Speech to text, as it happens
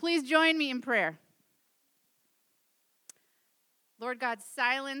Please join me in prayer. Lord God,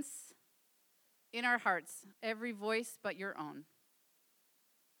 silence in our hearts every voice but your own,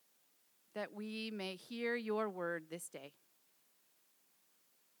 that we may hear your word this day.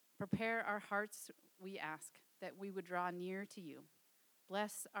 Prepare our hearts, we ask, that we would draw near to you.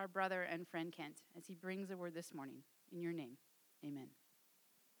 Bless our brother and friend Kent as he brings a word this morning. In your name, amen.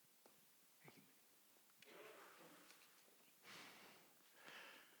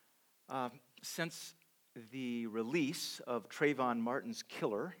 Since the release of Trayvon Martin's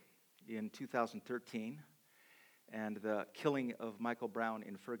killer in 2013 and the killing of Michael Brown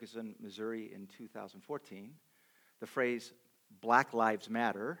in Ferguson, Missouri in 2014, the phrase Black Lives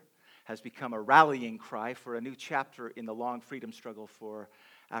Matter has become a rallying cry for a new chapter in the long freedom struggle for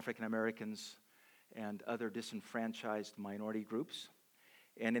African Americans and other disenfranchised minority groups.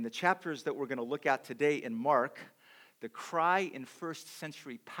 And in the chapters that we're going to look at today in Mark, the cry in first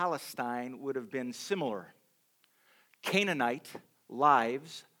century Palestine would have been similar. Canaanite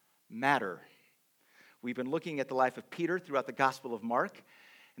lives matter. We've been looking at the life of Peter throughout the Gospel of Mark.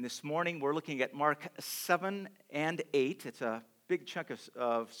 And this morning we're looking at Mark 7 and 8. It's a big chunk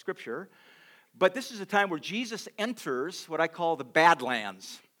of scripture. But this is a time where Jesus enters what I call the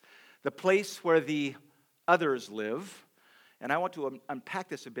Badlands, the place where the others live. And I want to unpack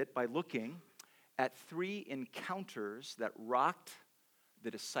this a bit by looking at 3 encounters that rocked the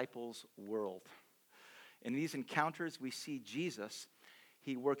disciples' world. In these encounters, we see Jesus.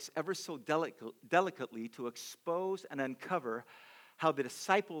 He works ever so delicately to expose and uncover how the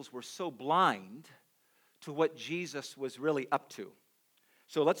disciples were so blind to what Jesus was really up to.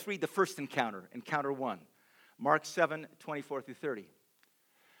 So let's read the first encounter, encounter 1, Mark 7, 24 through 30.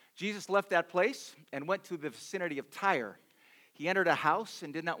 Jesus left that place and went to the vicinity of Tyre. He entered a house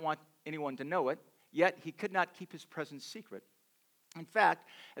and did not want anyone to know it, yet he could not keep his presence secret. In fact,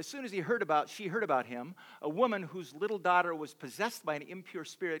 as soon as she heard about him, a woman whose little daughter was possessed by an impure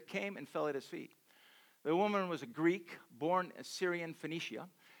spirit came and fell at his feet. The woman was a Greek, born in Syrian Phoenicia,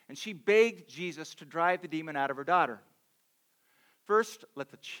 and she begged Jesus to drive the demon out of her daughter. First, let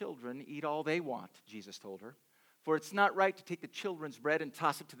the children eat all they want, Jesus told her, for it's not right to take the children's bread and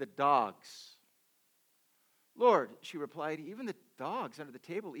toss it to the dogs. Lord, she replied, even the dogs under the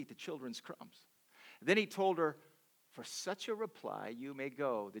table eat the children's crumbs. Then he told her, for such a reply you may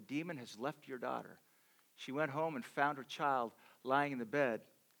go. The demon has left your daughter. She went home and found her child lying in the bed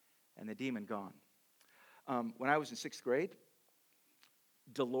and the demon gone. When I was in 6th grade,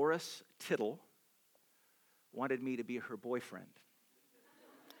 Dolores Tittle wanted me to be her boyfriend.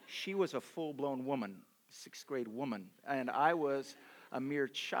 She was a full-blown woman, 6th grade woman, and I was a mere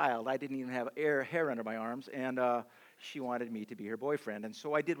child. I didn't even have hair under my arms, and she wanted me to be her boyfriend. And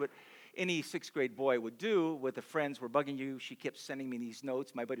so I did what any 6th grade boy would do with the friends were bugging you. She kept sending me these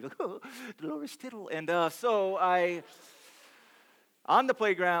notes. My buddy was like, oh, Dolores Tittle. And so I, on the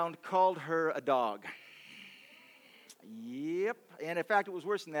playground, called her a dog. Yep. And in fact, it was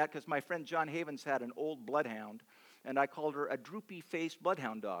worse than that because my friend John Havens had an old bloodhound, and I called her a droopy-faced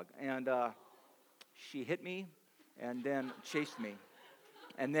bloodhound dog. And she hit me and then chased me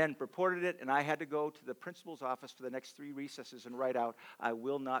and then reported it, and I had to go to the principal's office for the next 3 recesses and write out, I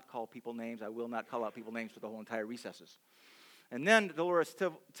will not call people names. I will not call out people names for the whole entire recesses. And then Dolores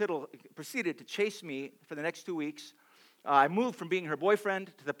Tittle proceeded to chase me for the next 2 weeks. I moved from being her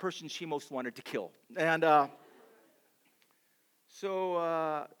boyfriend to the person she most wanted to kill. And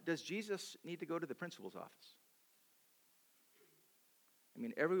so does Jesus need to go to the principal's office? I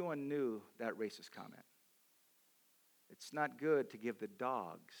mean, everyone knew that racist comment. It's not good to give the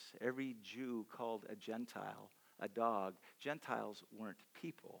dogs, every Jew called a Gentile, a dog. Gentiles weren't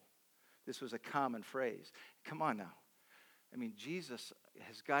people. This was a common phrase. Come on now. I mean, Jesus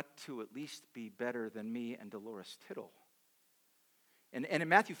has got to at least be better than me and Dolores Tittle. And in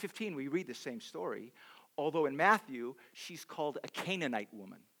Matthew 15, we read the same story, although in Matthew, she's called a Canaanite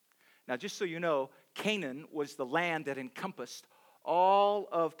woman. Now, just so you know, Canaan was the land that encompassed all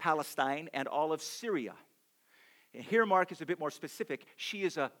of Palestine and all of Syria. And here Mark is a bit more specific. She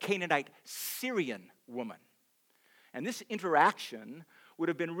is a Canaanite Syrian woman. And this interaction would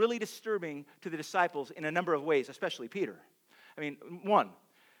have been really disturbing to the disciples in a number of ways, especially Peter. I mean,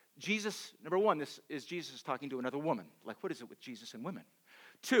 number one, this is Jesus talking to another woman. Like, what is it with Jesus and women?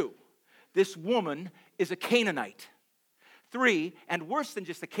 2, this woman is a Canaanite. 3, and worse than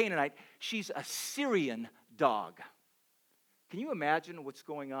just a Canaanite, she's a Syrian dog. Can you imagine what's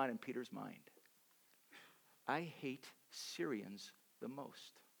going on in Peter's mind? I hate Syrians the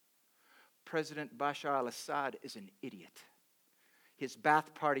most. President Bashar al-Assad is an idiot. His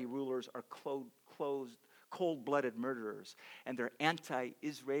Ba'ath Party rulers are cold-blooded murderers, and they're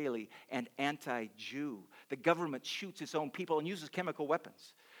anti-Israeli and anti-Jew. The government shoots its own people and uses chemical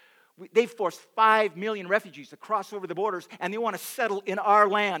weapons. They've forced 5 million refugees to cross over the borders, and they want to settle in our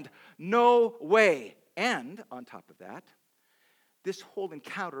land. No way. And on top of that, this whole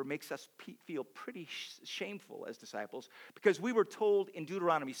encounter makes us feel pretty shameful as disciples, because we were told in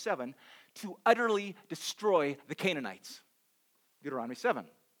Deuteronomy 7 to utterly destroy the Canaanites. Deuteronomy 7.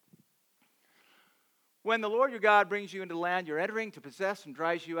 When the Lord your God brings you into the land you're entering to possess and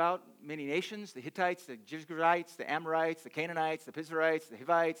drives you out many nations, the Hittites, the Girgashites, the Amorites, the Canaanites, the Perizzites, the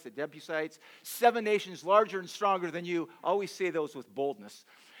Hivites, the Jebusites, 7 nations larger and stronger than you. Always say those with boldness.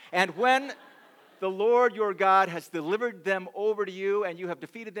 And when the Lord your God has delivered them over to you and you have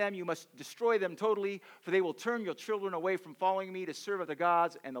defeated them, you must destroy them totally, for they will turn your children away from following me to serve other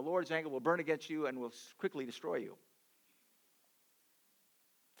gods, and the Lord's anger will burn against you and will quickly destroy you.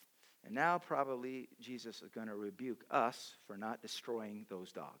 And now probably Jesus is going to rebuke us for not destroying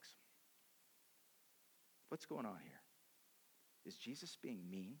those dogs. What's going on here? Is Jesus being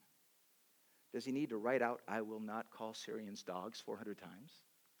mean? Does he need to write out, "I will not call Syrians dogs" 400 times?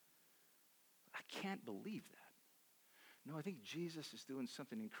 I can't believe that. No, I think Jesus is doing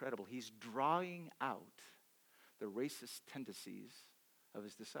something incredible. He's drawing out the racist tendencies of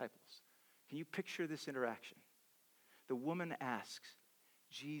his disciples. Can you picture this interaction? The woman asks,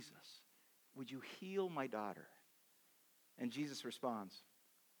 "Jesus, would you heal my daughter?" And Jesus responds,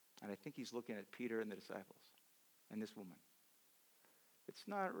 and I think he's looking at Peter and the disciples and this woman. "It's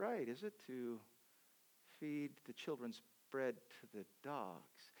not right, is it, to feed the children's bread to the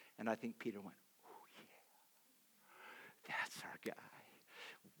dogs?" And I think Peter went, "Oh yeah, that's our guy.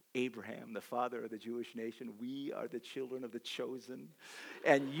 Abraham, the father of the Jewish nation, we are the children of the chosen.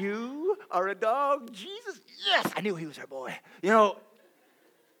 And you are a dog, Jesus? Yes, I knew he was our boy."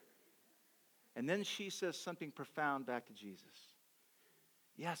 And then she says something profound back to Jesus.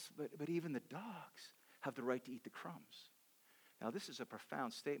 "Yes, but even the dogs have the right to eat the crumbs." Now, this is a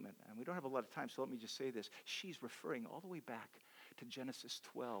profound statement, and we don't have a lot of time, so let me just say this. She's referring all the way back to Genesis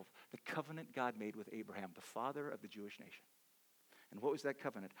 12, the covenant God made with Abraham, the father of the Jewish nation. And what was that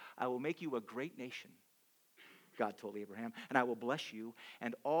covenant? "I will make you a great nation," God told Abraham, "and I will bless you,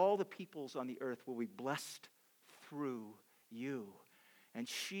 and all the peoples on the earth will be blessed through you." And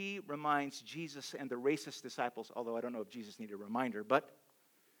she reminds Jesus and the racist disciples, although I don't know if Jesus needed a reminder, but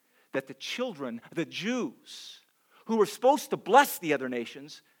that the children, the Jews, who were supposed to bless the other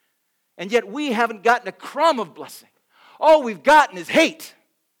nations, and yet we haven't gotten a crumb of blessing. All we've gotten is hate.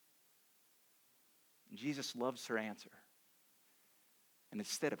 And Jesus loves her answer. And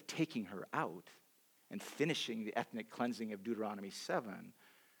instead of taking her out and finishing the ethnic cleansing of Deuteronomy 7,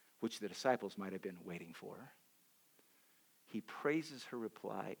 which the disciples might have been waiting for, he praises her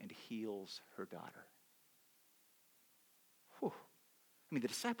reply and heals her daughter. Whew. I mean, the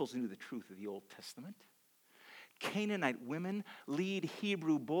disciples knew the truth of the Old Testament. Canaanite women lead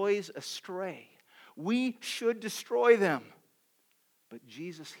Hebrew boys astray. We should destroy them. But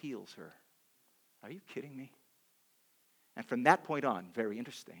Jesus heals her. Are you kidding me? And from that point on, very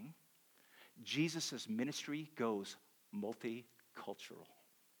interesting, Jesus' ministry goes multicultural.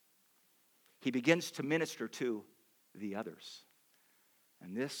 He begins to minister to the others.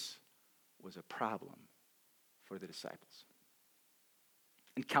 And this was a problem for the disciples.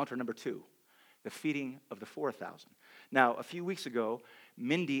 Encounter number 2, the feeding of the 4,000. Now, a few weeks ago,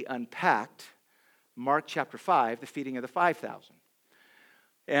 Mindy unpacked Mark chapter 5, the feeding of the 5,000.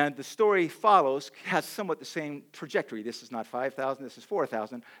 And the story follows, has somewhat the same trajectory. This is not 5,000, this is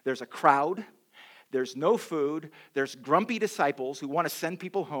 4,000. There's a crowd, there's no food, there's grumpy disciples who want to send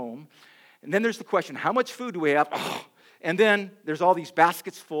people home. And then there's the question, how much food do we have? And then there's all these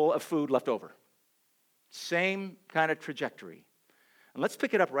baskets full of food left over. Same kind of trajectory. And let's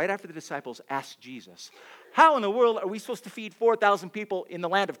pick it up right after the disciples asked Jesus, how in the world are we supposed to feed 4,000 people in the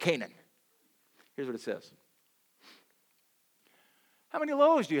land of Canaan? Here's what it says. "How many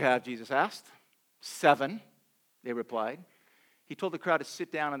loaves do you have?" Jesus asked. 7, they replied. He told the crowd to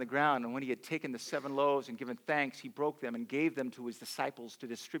sit down on the ground, and when he had taken the 7 loaves and given thanks, he broke them and gave them to his disciples to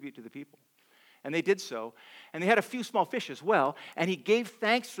distribute to the people. And they did so. And they had a few small fish as well, and he gave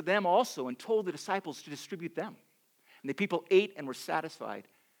thanks for them also and told the disciples to distribute them. And the people ate and were satisfied.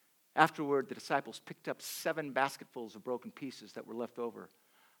 Afterward, the disciples picked up 7 basketfuls of broken pieces that were left over.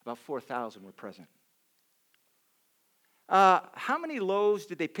 About 4,000 were present. How many loaves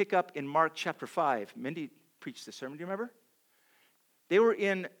did they pick up in Mark chapter 5? Mindy preached the sermon, do you remember? They were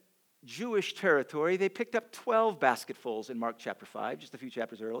in Jewish territory. They picked up 12 basketfuls in Mark chapter 5, just a few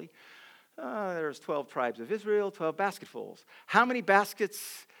chapters early. There's 12 tribes of Israel, 12 basketfuls. How many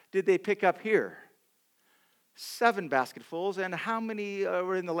baskets did they pick up here? 7 basketfuls. And how many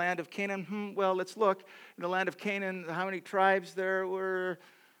were in the land of Canaan? Well, let's look. In the land of Canaan, how many tribes there were?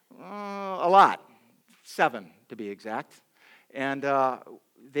 A lot. 7, to be exact. And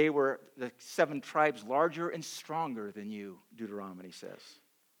they were, the 7 tribes, larger and stronger than you, Deuteronomy says.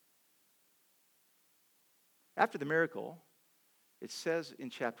 After the miracle, it says in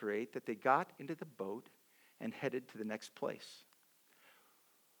chapter 8 that they got into the boat and headed to the next place.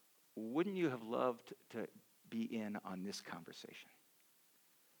 Wouldn't you have loved to be in on this conversation?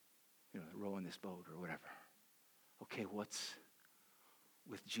 Rowing this boat or whatever. Okay, what's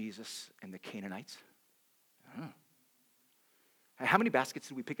with Jesus and the Canaanites? I don't know. How many baskets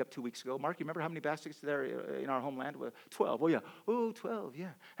did we pick up 2 weeks ago? Mark, you remember how many baskets there in our homeland? 12. Oh, yeah. Oh, 12,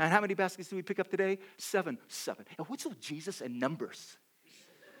 yeah. And how many baskets did we pick up today? 7. And what's with Jesus and numbers?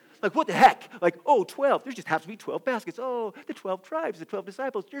 Like, what the heck? Like, 12. There just happens to be 12 baskets. Oh, the 12 tribes, the 12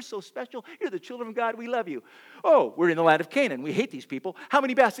 disciples. You're so special. You're the children of God. We love you. Oh, we're in the land of Canaan. We hate these people. How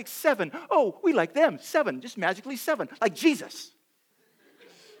many baskets? 7. Oh, we like them. 7. Just magically 7. Like Jesus.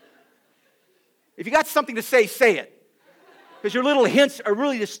 If you got something to say it. Because your little hints are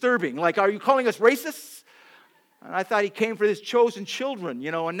really disturbing. Like, are you calling us racists? And I thought he came for his chosen children,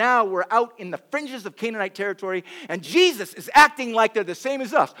 and now we're out in the fringes of Canaanite territory, and Jesus is acting like they're the same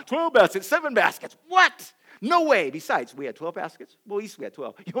as us. 12 baskets, 7 baskets. What? No way. Besides, we had 12 baskets. Well, at least we had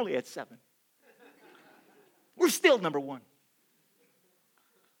 12. You only had 7. We're still number 1.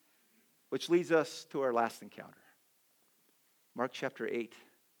 Which leads us to our last encounter. Mark chapter 8,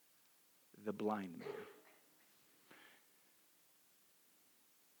 the blind man.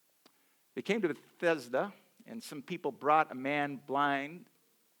 They came to Bethesda, and some people brought a man,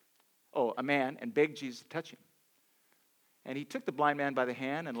 and begged Jesus to touch him. And he took the blind man by the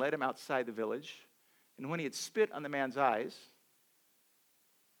hand and led him outside the village. And when he had spit on the man's eyes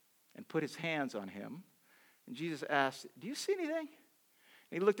and put his hands on him, and Jesus asked, "Do you see anything?" And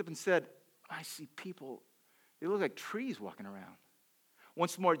he looked up and said, "I see people. They look like trees walking around."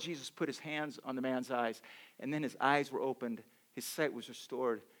 Once more, Jesus put his hands on the man's eyes, and then his eyes were opened, his sight was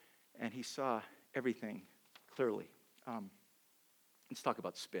restored, and he saw everything clearly. Let's talk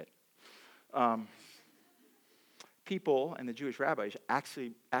about spit. People and the Jewish rabbis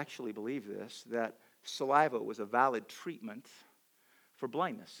actually believe this, that saliva was a valid treatment for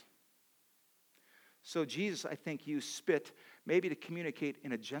blindness. So Jesus, I think, used spit maybe to communicate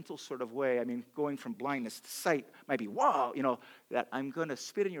in a gentle sort of way. I mean, going from blindness to sight might be, wow, that I'm going to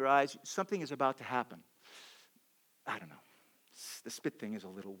spit in your eyes. Something is about to happen. I don't know. The spit thing is a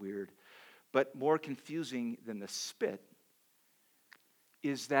little weird. But more confusing than the spit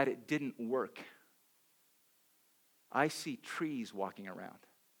is that it didn't work. I see trees walking around.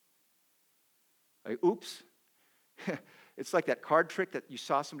 Oops. It's like that card trick that you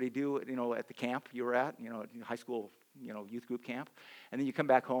saw somebody do, at the camp you were at, high school, youth group camp. And then you come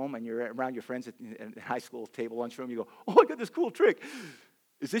back home and you're around your friends at high school table lunchroom. You go, "Oh, I got this cool trick.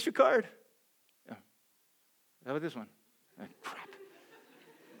 Is this your card?" Yeah. How about this one? Crap.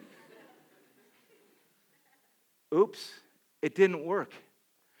 Oops, it didn't work.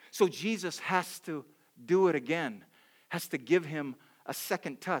 So Jesus has to do it again, has to give him a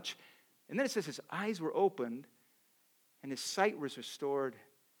second touch. And then it says his eyes were opened and his sight was restored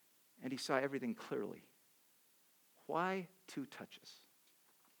and he saw everything clearly. Why 2 touches?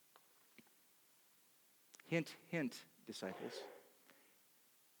 Hint, hint, disciples.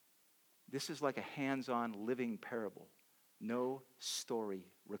 This is like a hands-on living parable. No story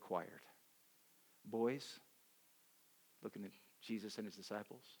required. Boys, looking at Jesus and his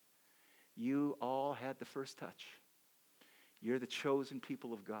disciples, you all had the first touch. You're the chosen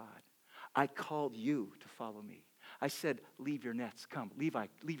people of God. I called you to follow me. I said, leave your nets. Come, Levi,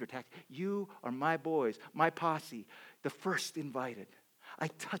 leave your tax. You are my boys, my posse, the first invited. I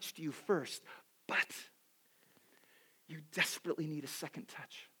touched you first, but you desperately need a second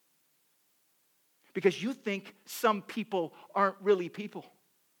touch. Because you think some people aren't really people.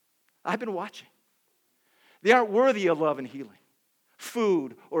 I've been watching. They aren't worthy of love and healing,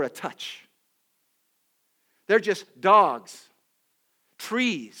 food, or a touch. They're just dogs,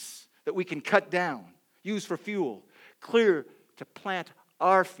 trees that we can cut down, use for fuel, clear to plant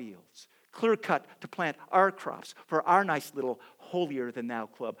our fields, clear cut to plant our crops for our nice little holier-than-thou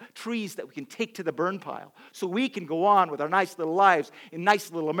club, trees that we can take to the burn pile so we can go on with our nice little lives in nice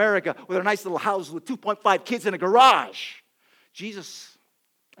little America with our nice little houses with 2.5 kids in a garage. Jesus,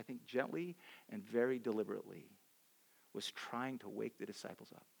 I think gently and very deliberately, was trying to wake the disciples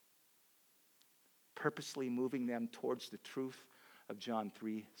up, purposely moving them towards the truth of John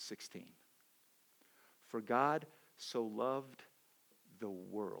 3:16. For God so loved the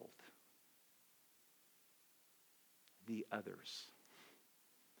world the others.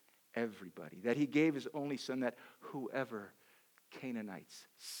 Everybody. That he gave his only son, that whoever, Canaanites,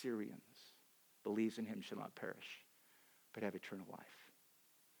 Syrians, believes in him shall not perish, but have eternal life.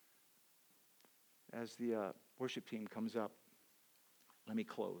 As the worship team comes up, let me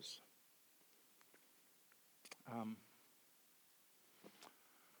close.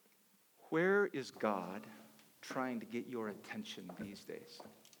 Where is God trying to get your attention these days?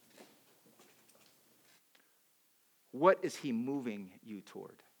 What is he moving you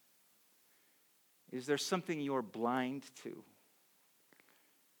toward? Is there something you're blind to?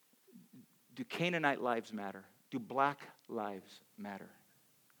 Do Canaanite lives matter? Do black lives matter?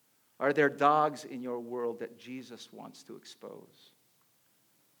 Are there dogs in your world that Jesus wants to expose?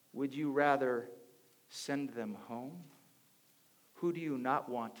 Would you rather send them home? Who do you not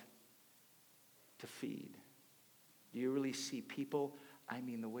want to feed? Do you really see people, I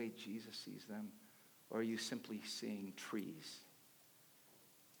mean the way Jesus sees them, or are you simply seeing trees?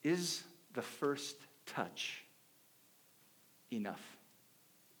 Is the first touch enough?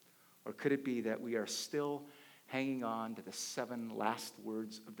 Or could it be that we are still hanging on to the 7 last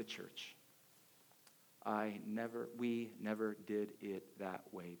words of the church? We never did it that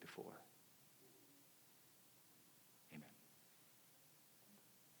way before.